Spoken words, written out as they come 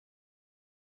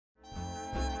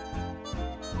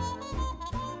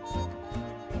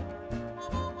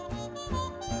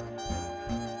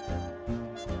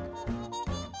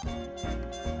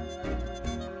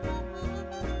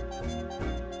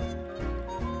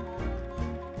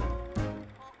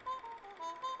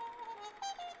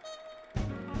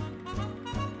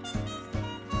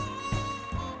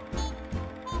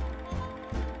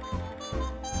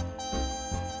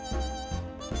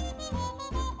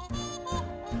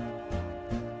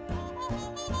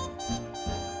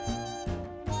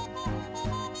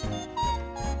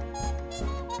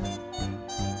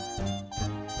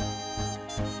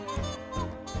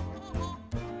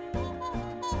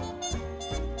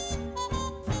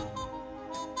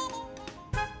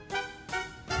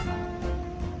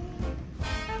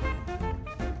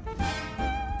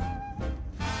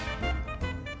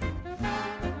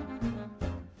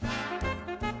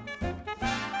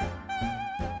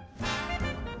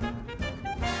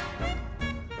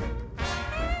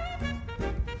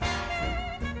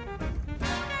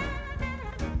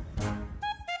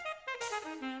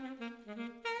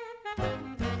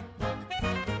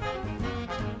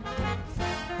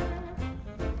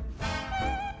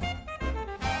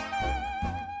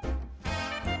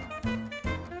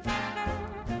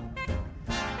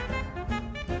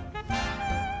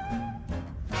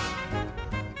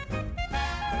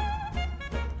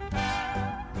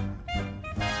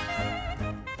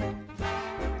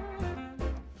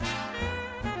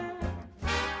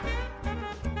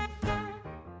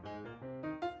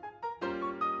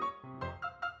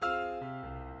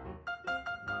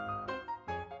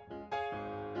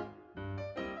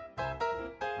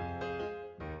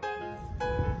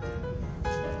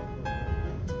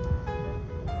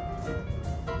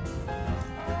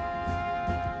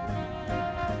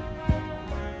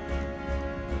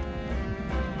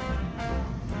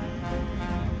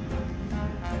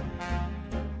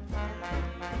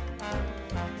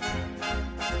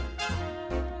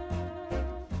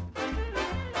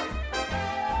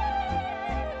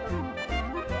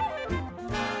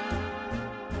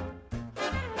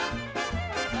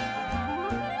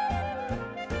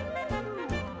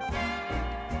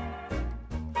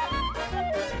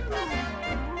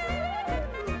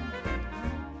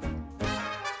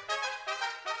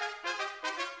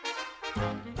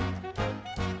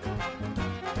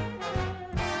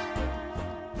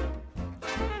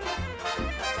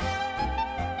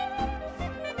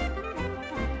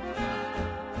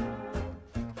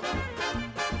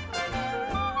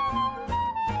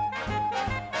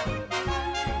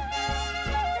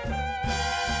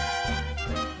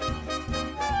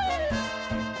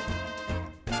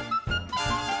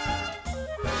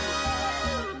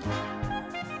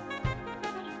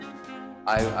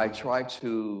I try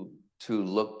to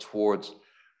look towards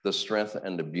the strength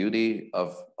and the beauty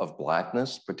of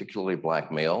Blackness, particularly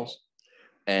Black males,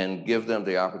 and give them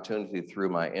the opportunity through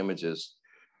my images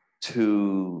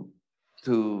to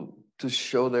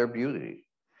show their beauty,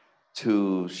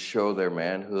 to show their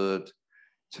manhood,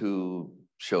 to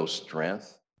show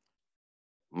strength.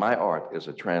 My art is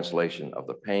a translation of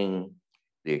the pain,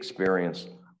 the experience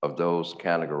of those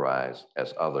categorized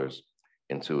as others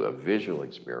into a visual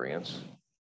experience,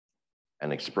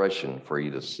 an expression for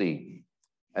you to see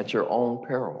at your own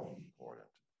peril.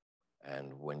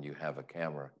 And when you have a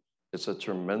camera, it's a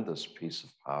tremendous piece of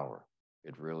power.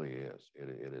 It really is.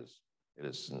 It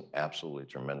is an absolutely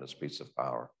tremendous piece of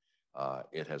power.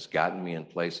 It has gotten me in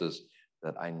places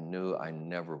that I knew I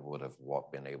never would have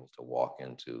been able to walk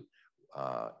into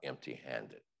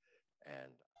empty-handed.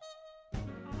 And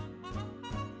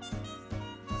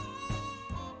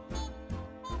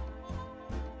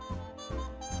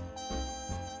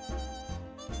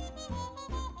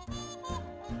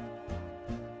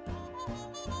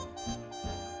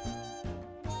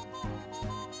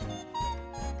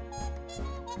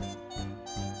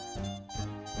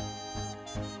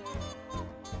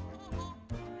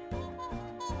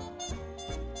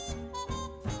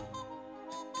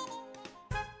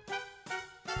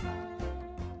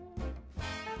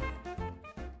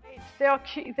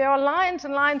there are lines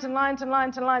and lines and lines and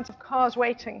lines and lines of cars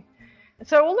waiting. And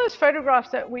so all those photographs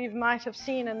that we might have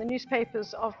seen in the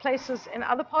newspapers of places in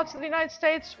other parts of the United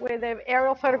States where they have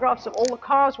aerial photographs of all the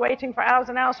cars waiting for hours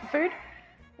and hours for food,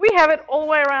 we have it all the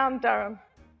way around Durham,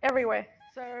 everywhere.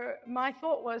 So my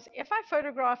thought was, if I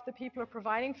photograph the people who are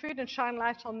providing food and shine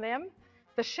light on them,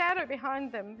 the shadow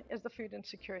behind them is the food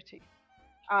insecurity.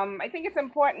 I think it's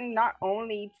important not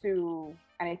only to,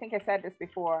 and I think I said this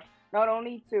before, not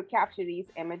only to capture these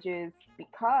images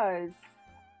because,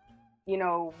 you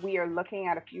know, we are looking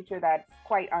at a future that's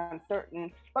quite uncertain,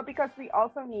 but because we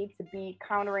also need to be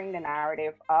countering the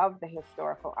narrative of the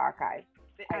historical archive.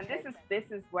 And this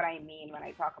is what I mean when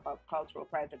I talk about cultural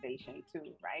preservation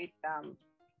too, right?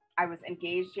 I was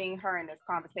engaging her in this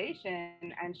conversation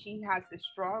and she has this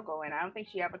struggle and I don't think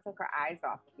she ever took her eyes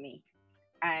off of me.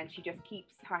 And she just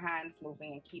keeps her hands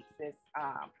moving and keeps this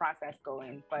process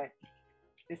going, but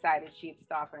decided she'd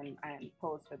stop and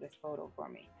pose for this photo for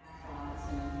me.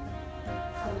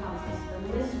 Sometimes it's the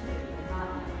mystery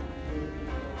behind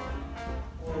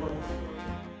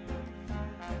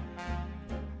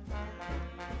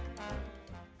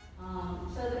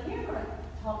so the camera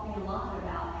taught me a lot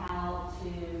about how to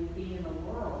be in the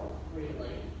world,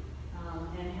 really,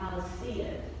 and how to see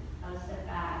it, how to step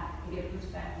back and get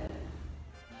perspective.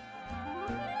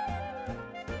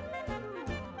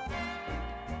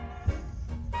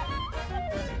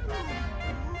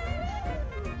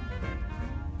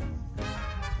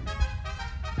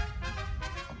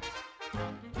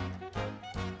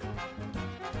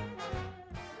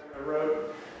 I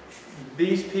wrote,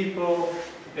 these people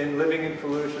in living in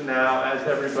Fallujah now, as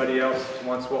everybody else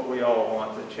wants what we all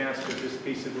want, the chance to just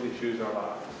peaceably choose our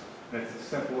lives. And it's as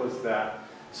simple as that.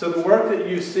 So the work that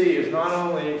you see is not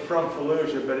only from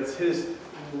Fallujah, but it's his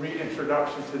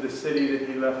reintroduction to the city that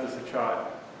he left as a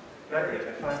child. I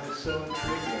find this so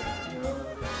intriguing. You know?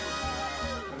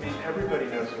 I mean, everybody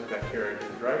knows what that carriage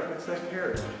is, right? What's that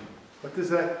carriage?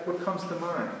 What comes to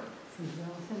mind?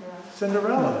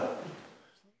 Cinderella.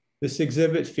 This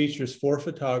exhibit features 4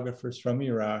 photographers from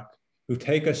Iraq who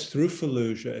take us through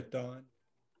Fallujah at dawn.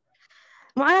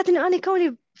 معناته أنا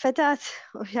كوني فتاة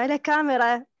وشايلة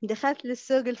كاميرا دخلت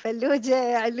للسوق الفلوجة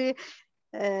يعني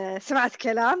سمعت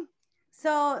كلام.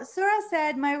 So Surah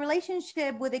said my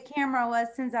relationship with the camera was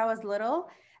since I was little.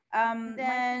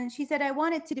 Then she said I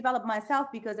wanted to develop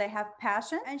myself because I have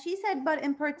passion. And she said, but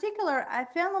in particular, I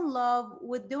fell in love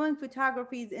with doing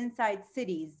photographies inside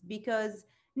cities because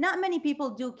not many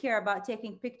people do care about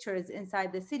taking pictures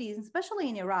inside the cities, especially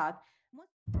in Iraq.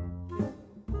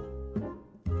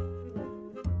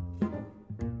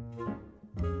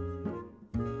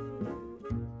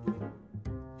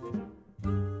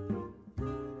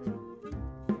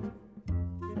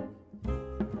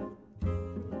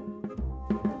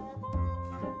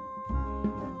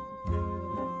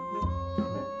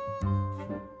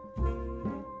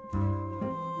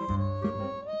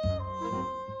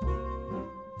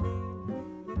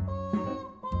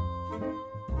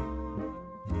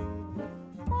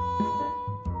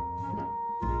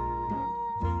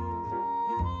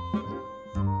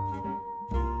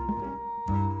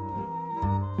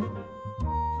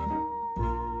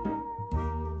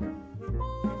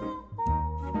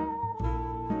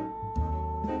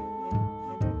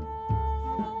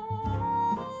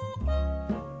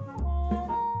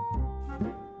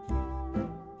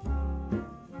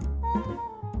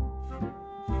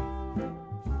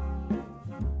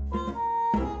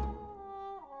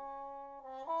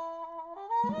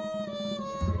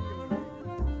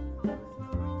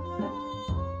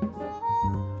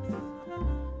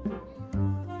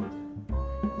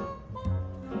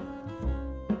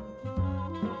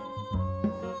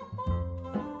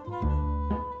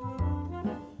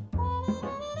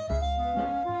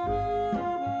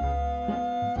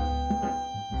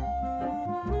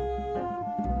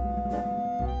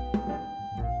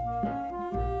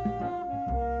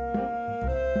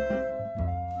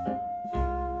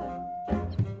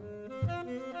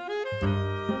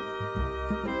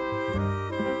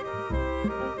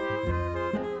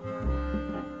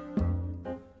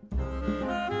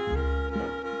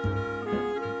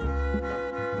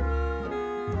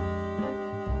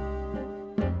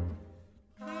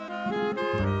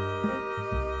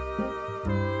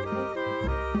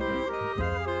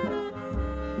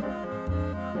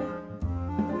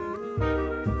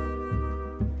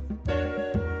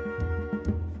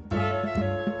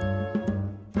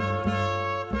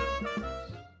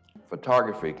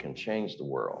 photography can change the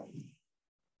world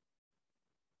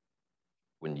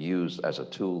when used as a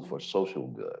tool for social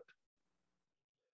good.